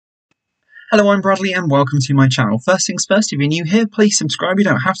Hello, I'm Bradley and welcome to my channel. First things first, if you're new here, please subscribe. You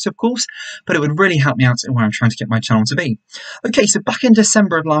don't have to, of course, but it would really help me out in where I'm trying to get my channel to be. Okay, so back in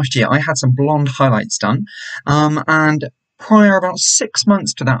December of last year, I had some blonde highlights done, and prior about 6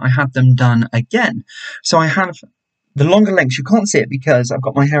 months to that, I had them done again. So I have the longer lengths. You can't see it because I've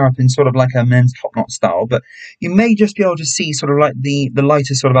got my hair up in sort of like a men's top knot style, but you may just be able to see sort of like the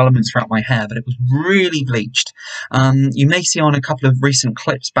lighter sort of elements throughout my hair, but it was really bleached. You may see on a couple of recent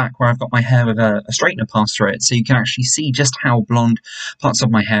clips back where I've got my hair with a straightener passed through it, so you can actually see just how blonde parts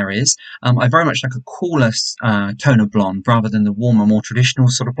of my hair is. I very much like a cooler tone of blonde rather than the warmer, more traditional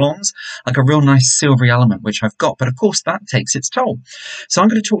sort of blondes, like a real nice silvery element, which I've got, but of course that takes its toll. So I'm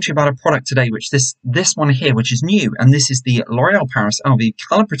going to talk to you about a product today, which this one here, which is new, and this is the Loreal Elvive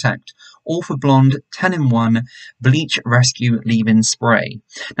Color Protect All for Blonde 10-in-1 Bleach Rescue Leave-In Spray.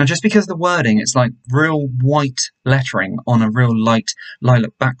 Now, just because of the wording, it's like real white lettering on a real light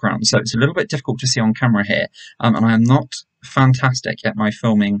lilac background, so it's a little bit difficult to see on camera here, and I am not fantastic at my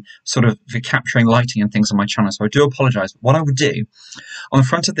filming, sort of for capturing lighting and things on my channel, so I do apologise. What I would do, on the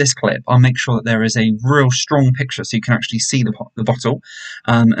front of this clip, I'll make sure that there is a real strong picture so you can actually see the bottle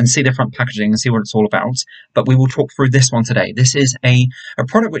and see the front packaging and see what it's all about, but we will talk through this one today. This is a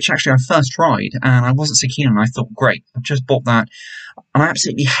product which actually I first tried and I wasn't so keen on. I thought, great, I've just bought that, and I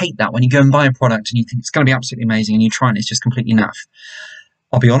absolutely hate that when you go and buy a product and you think it's going to be absolutely amazing and you try it and it's just completely naff.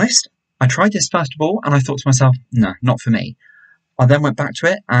 I'll be honest, I tried this first of all, and I thought to myself, no, not for me. I then went back to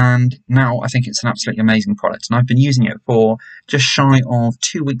it, and now I think it's an absolutely amazing product. And I've been using it for just shy of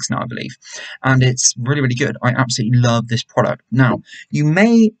 2 weeks now, I believe. And it's really, really good. I absolutely love this product. Now, you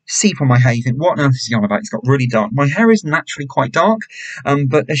may see from my hair, you think, what on earth is he on about? It's got really dark. My hair is naturally quite dark,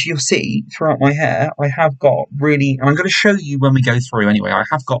 but as you'll see throughout my hair, I have got really, and I'm going to show you when we go through anyway, I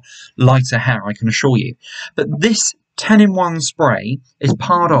have got lighter hair, I can assure you. But this 10-in-1 spray is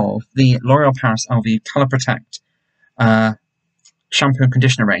part of the L'Oreal Paris Elvive Color Protect shampoo and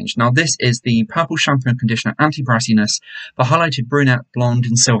conditioner range. Now, this is the purple shampoo and conditioner anti-brassiness for highlighted brunette, blonde,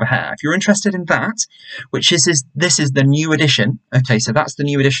 and silver hair. If you're interested in that, this is the new addition. Okay, so that's the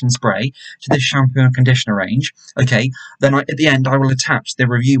new addition spray to this shampoo and conditioner range. Okay, then at the end I will attach the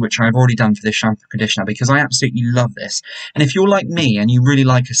review which I've already done for this shampoo and conditioner because I absolutely love this. And if you're like me and you really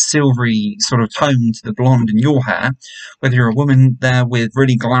like a silvery sort of tone to the blonde in your hair, whether you're a woman there with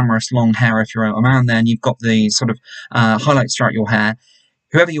really glamorous long hair, if you're a man there and you've got the sort of highlights throughout your hair,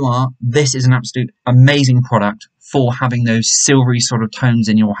 whoever you are, this is an absolute amazing product for having those silvery sort of tones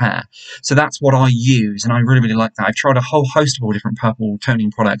in your hair. So that's what I use, and I really, really like that. I've tried a whole host of all different purple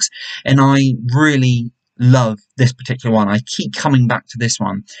toning products, and I really love this particular one. I keep coming back to this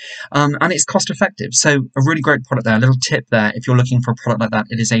one, and it's cost effective. So a really great product there. A little tip there, if you're looking for a product like that,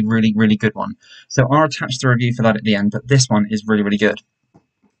 it is a really, really good one. So I'll attach the review for that at the end, but this one is really, really good.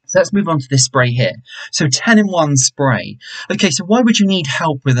 So let's move on to this spray here. So 10-in-1 spray. Okay, so why would you need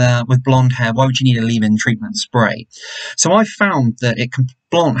help with blonde hair? Why would you need a leave-in treatment spray? So I found that it can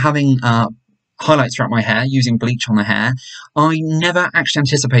having highlights throughout my hair, using bleach on the hair, I never actually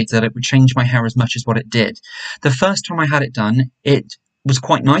anticipated that it would change my hair as much as what it did. The first time I had it done, it was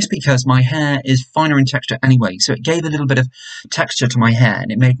quite nice because my hair is finer in texture anyway, so it gave a little bit of texture to my hair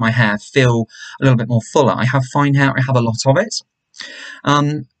and it made my hair feel a little bit more fuller. I have fine hair, I have a lot of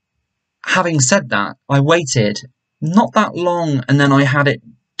it. Having said that, I waited not that long and then I had it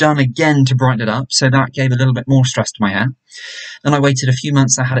done again to brighten it up, so that gave a little bit more stress to my hair. Then I waited a few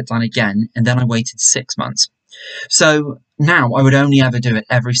months, I had it done again, and then I waited 6 months. So now I would only ever do it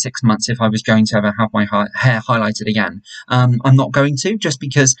every 6 months if I was going to ever have my hair highlighted again. I'm not going to, just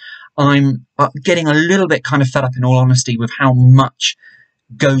because I'm getting a little bit kind of fed up, in all honesty, with how much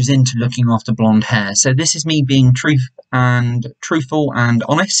goes into looking after blonde hair. So this is me being truthful and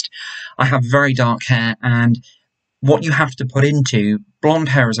honest. I have very dark hair, and what you have to put into blonde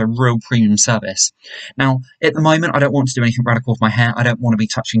hair is a real premium service. Now, at the moment, I don't want to do anything radical with my hair. I don't want to be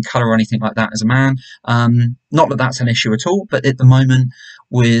touching colour or anything like that as a man. Not that that's an issue at all, but at the moment,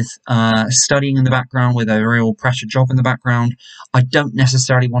 with studying in the background, with a real pressure job in the background, I don't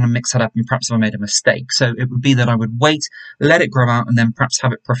necessarily want to mix that up and perhaps I made a mistake. So it would be that I would wait, let it grow out, and then perhaps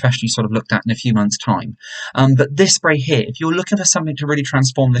have it professionally sort of looked at in a few months' time. But this spray here, if you're looking for something to really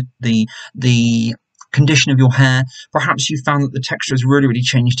transform the condition of your hair, perhaps you found that the texture has really, really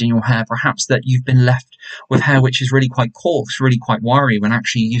changed in your hair, perhaps that you've been left with hair which is really quite coarse, really quite wiry, when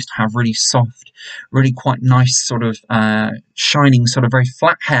actually you used to have really soft, really quite nice sort of shining, sort of very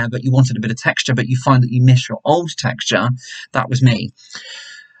flat hair, but you wanted a bit of texture, but you find that you miss your old texture. That was me.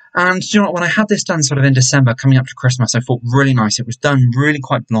 And you know what, when I had this done sort of in December, coming up to Christmas, I thought really nice. It was done really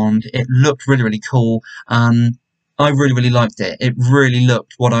quite blonde. It looked really, really cool. I really, really liked it. It really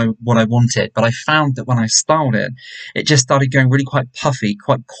looked what I wanted, but I found that when I styled it, it just started going really quite puffy,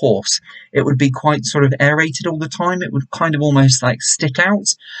 quite coarse. It would be quite sort of aerated all the time. It would kind of almost like stick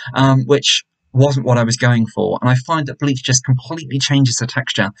out, which wasn't what I was going for. And I find that Bleach just completely changes the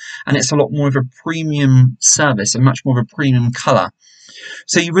texture, and it's a lot more of a premium service and much more of a premium colour.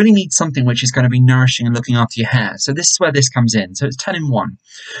 So you really need something which is going to be nourishing and looking after your hair. So this is where this comes in. So it's 10 in 1.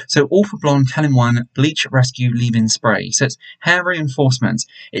 So all for blonde 10 in 1 Bleach Rescue Leave-In Spray. So it's hair reinforcement,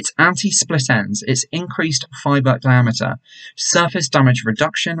 it's anti-split ends, it's increased fibre diameter, surface damage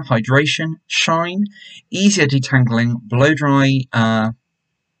reduction, hydration, shine, easier detangling, blow dry,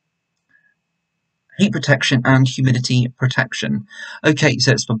 heat protection and humidity protection. Okay,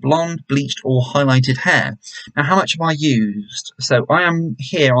 so it's for blonde, bleached or highlighted hair. Now, how much have I used? So I am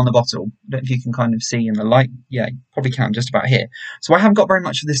here on the bottle. I don't know if you can kind of see in the light. Yeah, you probably can, just about here. So I haven't got very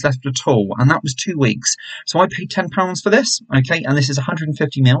much of this left at all, and that was 2 weeks. So I paid £10 for this, okay, and this is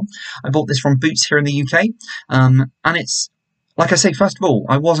 150ml. I bought this from Boots here in the UK, and it's, like I say, first of all,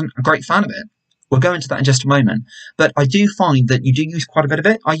 I wasn't a great fan of it. We'll go into that in just a moment. But I do find that you do use quite a bit of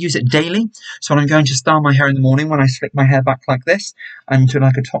it. I use it daily. So when I'm going to style my hair in the morning, when I slick my hair back like this, and to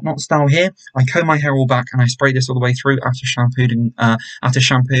like a top knot style here, I comb my hair all back and I spray this all the way through after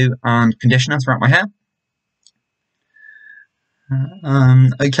shampoo and conditioner throughout my hair.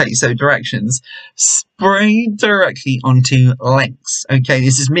 Okay, so directions. Spray directly onto lengths. Okay,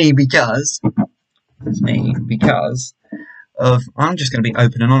 this is me because I'm just going to be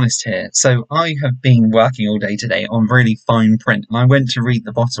open and honest here. So I have been working all day today on really fine print, and I went to read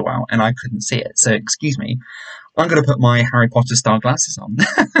the bottle out and I couldn't see it. So excuse me. I'm going to put my Harry Potter style glasses on.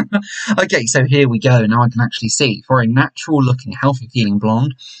 Okay, so here we go. Now I can actually see. For a natural looking, healthy feeling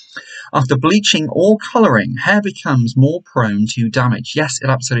blonde, after bleaching or colouring, hair becomes more prone to damage. Yes,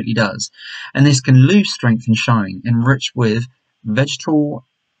 it absolutely does. And this can lose strength and shine, enriched with vegetal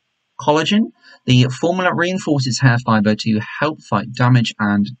collagen. The formula reinforces hair fibre to help fight damage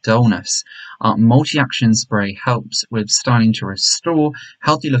and dullness. Multi-action spray helps with styling to restore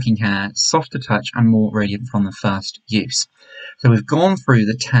healthy looking hair, softer touch and more radiant from the first use. So we've gone through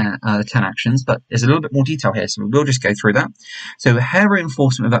the 10 actions, but there's a little bit more detail here, so we'll just go through that. So hair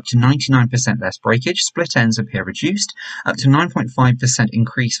reinforcement with up to 99% less breakage, split ends appear reduced, up to 9.5%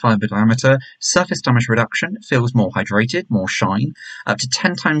 increased fibre diameter, surface damage reduction, feels more hydrated, more shine, up to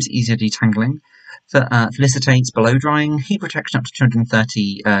 10 times easier detangling, felicitates blow drying, heat protection up to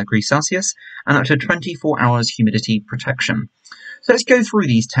 230 degrees Celsius, and up to 24 hours humidity protection. So let's go through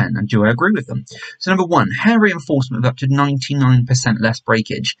these 10, and do I agree with them? So number 1, hair reinforcement with up to 99% less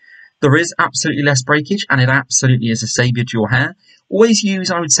breakage. There is absolutely less breakage, and it absolutely is a saviour to your hair. Always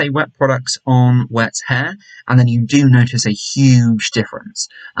use, I would say, wet products on wet hair, and then you do notice a huge difference.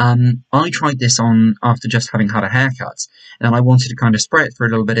 I tried this on after just having had a haircut, and I wanted to kind of spray it for a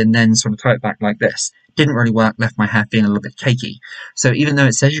little bit and then sort of tie it back like this. Didn't really work, left my hair feeling a little bit cakey. So even though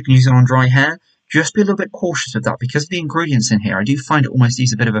it says you can use it on dry hair, just be a little bit cautious with that because of the ingredients in here. I do find it almost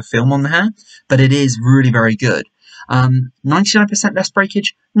leaves a bit of a film on the hair, but it is really very good. 99% less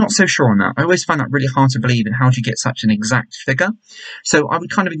breakage, not so sure on that. I always find that really hard to believe in how do you get such an exact figure. So I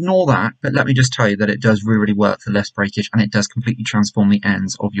would kind of ignore that, but let me just tell you that it does really, really work for less breakage and it does completely transform the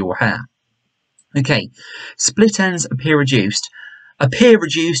ends of your hair. Okay, split ends appear reduced. Appear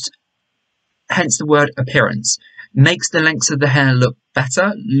reduced, hence the word appearance. Makes the lengths of the hair look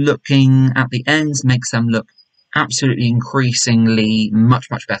better. Looking at the ends makes them look absolutely increasingly much,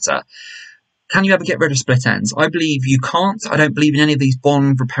 much better. Can you ever get rid of split ends? I believe you can't. I don't believe in any of these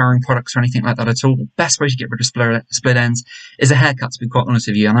bond repairing products or anything like that at all. Best way to get rid of split ends is a haircut, to be quite honest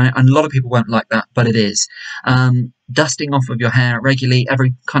with you. And a lot of people won't like that, but it is. Dusting off of your hair regularly,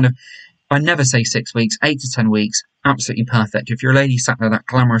 every kind of, I never say 6 weeks, 8 to 10 weeks, absolutely perfect. If you're a lady sat there, that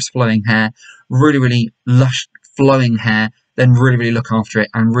glamorous flowing hair, really, really lush flowing hair, then really, really look after it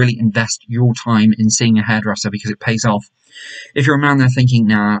and really invest your time in seeing a hairdresser because it pays off. If you're a man there thinking,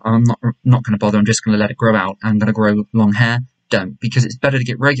 nah, I'm not going to bother, I'm just going to let it grow out, I'm going to grow long hair, don't, because it's better to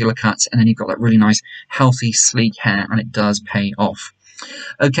get regular cuts and then you've got that really nice, healthy, sleek hair and it does pay off.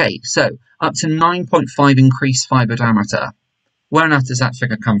 Okay, so up to 9.5 increased fibre diameter. Where on earth does that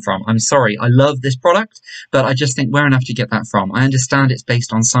figure come from? I'm sorry, I love this product, but I just think where on earth do you get that from? I understand it's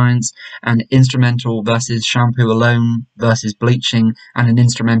based on science and instrumental versus shampoo alone versus bleaching and an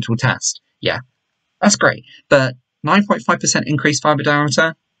instrumental test. Yeah, that's great, but 9.5% increased fibre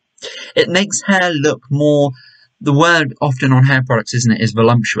diameter, it makes hair look more, the word often on hair products, isn't it, is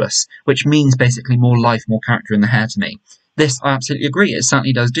voluptuous, which means basically more life, more character in the hair to me. This, I absolutely agree. It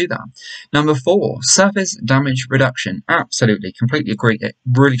certainly does do that. Number 4, surface damage reduction. Absolutely, completely agree. It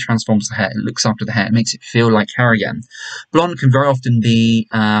really transforms the hair. It looks after the hair. It makes it feel like hair again. Blonde can very often be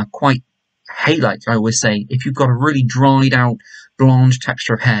quite hair-like, I always say. If you've got a really dried out blonde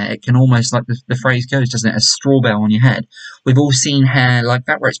texture of hair, it can almost, like the phrase goes, doesn't it, a straw bale on your head. We've all seen hair like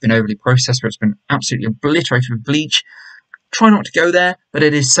that where it's been overly processed, where it's been absolutely obliterated with bleach. Try not to go there, but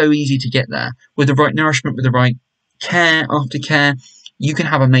it is so easy to get there. With the right nourishment, with the right care, aftercare, you can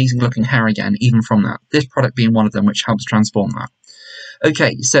have amazing looking hair again, even from that. This product being one of them, which helps transform that.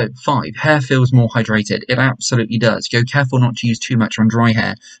 Okay, so 5, hair feels more hydrated. It absolutely does. Go careful not to use too much on dry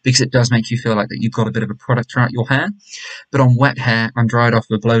hair, because it does make you feel like that you've got a bit of a product throughout your hair. But on wet hair and dried off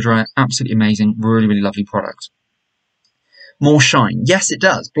with a blow dryer, absolutely amazing, really, really lovely product. More shine. Yes, it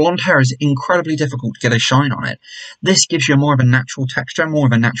does. Blonde hair is incredibly difficult to get a shine on it. This gives you more of a natural texture, more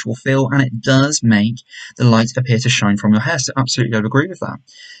of a natural feel, and it does make the light appear to shine from your hair, so absolutely I would agree with that.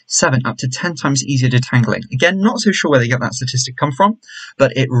 7, up to 10 times easier detangling. Again, not so sure where they get that statistic come from,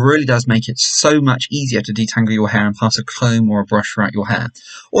 but it really does make it so much easier to detangle your hair and pass a comb or a brush throughout your hair.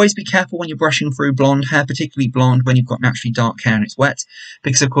 Always be careful when you're brushing through blonde hair, particularly blonde when you've got naturally dark hair and it's wet,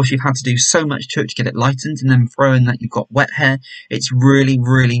 because of course you've had to do so much to it to get it lightened, and then throw in that you've got wet hair. It's really,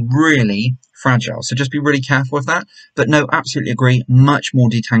 really, really fragile. So just be really careful with that. But no, absolutely agree. Much more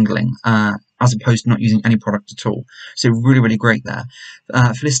detangling as opposed to not using any product at all. So really, really great there.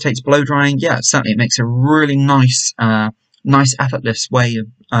 Felicitates blow drying. Yeah, certainly it makes a really nice effortless way of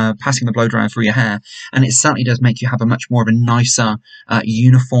passing the blow dryer through your hair, and it certainly does make you have a much more of a nicer,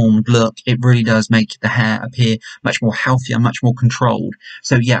 uniformed look. It really does make the hair appear much more healthier, much more controlled.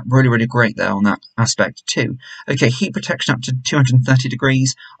 So yeah, really, really great there on that aspect too. Okay, heat protection up to 230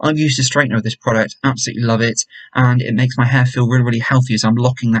 degrees. I've used a straightener of this product, absolutely love it, and it makes my hair feel really, really healthy as I'm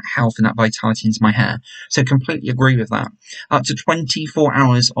locking that health and that vitality into my hair. So completely agree with that. Up to 24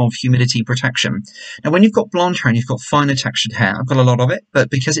 hours of humidity protection. Now, when you've got blonde hair and you've got finer textured hair, I've got a lot of it, but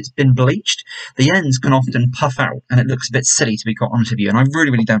because it's been bleached, the ends can often puff out and it looks a bit silly, to be quite honest with you, and I really,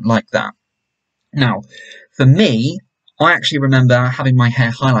 really don't like that. Now, for me, I actually remember having my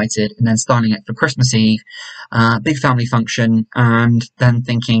hair highlighted and then styling it for Christmas Eve, big family function, and then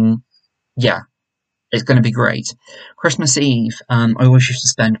thinking, yeah, it's going to be great. Christmas Eve, I always used to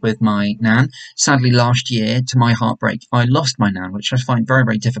spend with my nan. Sadly, last year, to my heartbreak, I lost my nan, which I find very,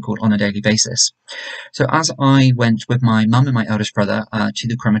 very difficult on a daily basis. So as I went with my mum and my eldest brother to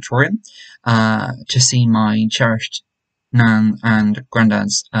the crematorium to see my cherished nan and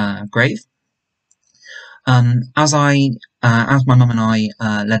granddad's grave, as my mum and I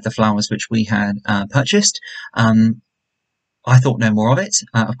led the flowers which we had purchased, I thought no more of it.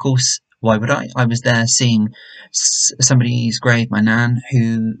 Of course, why would I? I was there seeing somebody's grave, my nan,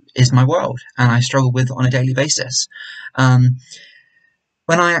 who is my world, and I struggle with on a daily basis. When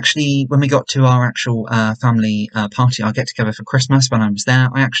we got to our actual family party, our get-together for Christmas, when I was there,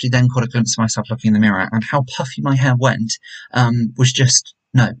 I actually then caught a glimpse of myself looking in the mirror, and how puffy my hair went was just,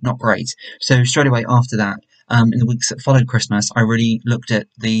 no, not great. So straight away after that, in the weeks that followed Christmas, I really looked at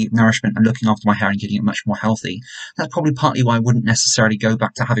the nourishment and looking after my hair and getting it much more healthy. That's probably partly why I wouldn't necessarily go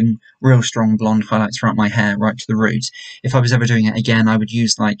back to having real strong blonde highlights throughout my hair right to the roots. If I was ever doing it again, I would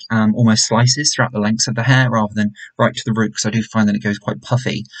use like almost slices throughout the lengths of the hair rather than right to the root, because I do find that it goes quite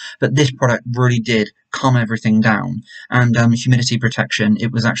puffy. But this product really did calm everything down. And humidity protection,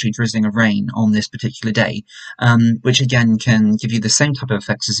 it was actually drizzling of rain on this particular day, which again can give you the same type of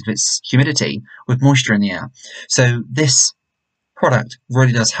effects as if it's humidity with moisture in the air. So this product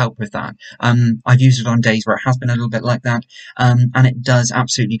really does help with that. I've used it on days where it has been a little bit like that, and it does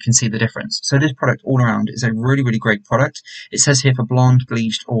absolutely, you can see the difference. So this product all around is a really, really great product. It says here for blonde,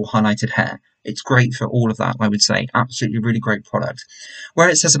 bleached, or highlighted hair. It's great for all of that, I would say. Absolutely really great product. Where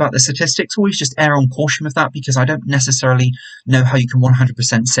it says about the statistics, always just err on caution with that, because I don't necessarily know how you can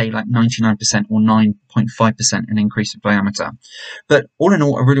 100% say like 99% or 9.5% an increase of diameter. But all in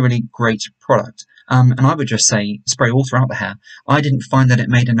all, a really, really great product. And I would just say spray all throughout the hair. I didn't find that it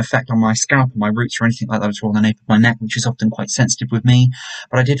made an effect on my scalp or my roots or anything like that at all, on the nape of my neck, which is often quite sensitive with me.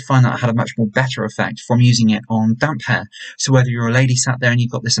 But I did find that it had a much more better effect from using it on damp hair. So whether you're a lady sat there and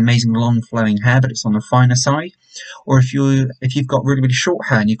you've got this amazing long flowing hair, but it's on the finer side, or if you've got really, really short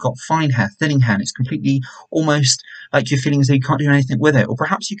hair and you've got fine hair, thinning hair, and it's completely almost like you're feeling as though you can't do anything with it, or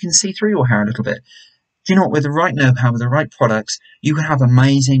perhaps you can see through your hair a little bit. Do you know what? With the right know-how, with the right products, you can have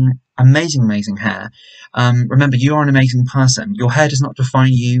amazing, amazing, amazing hair. Remember, you are an amazing person. Your hair does not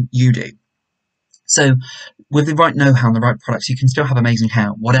define you, you do. So with the right know-how and the right products, you can still have amazing hair,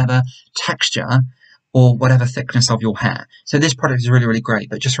 whatever texture or whatever thickness of your hair. So this product is really, really great,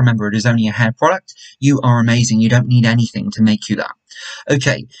 but just remember it is only a hair product. You are amazing. You don't need anything to make you that.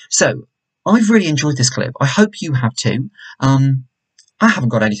 Okay, so I've really enjoyed this clip. I hope you have too. I haven't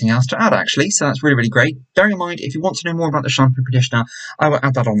got anything else to add actually, so that's really, really great. Bearing in mind, if you want to know more about the shampoo conditioner, I will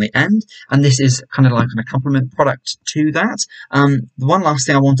add that on the end, and this is kind of like a complement product to that. The one last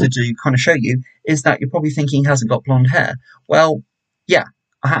thing I wanted to kind of show you is that you're probably thinking he hasn't got blonde hair. Well, yeah,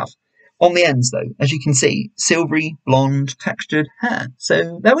 I have. On the ends though, as you can see, silvery, blonde, textured hair.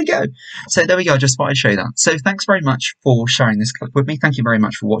 So there we go. I just thought I'd show that. So thanks very much for sharing this clip with me. Thank you very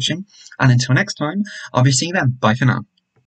much for watching, and until next time, I'll be seeing you then. Bye for now.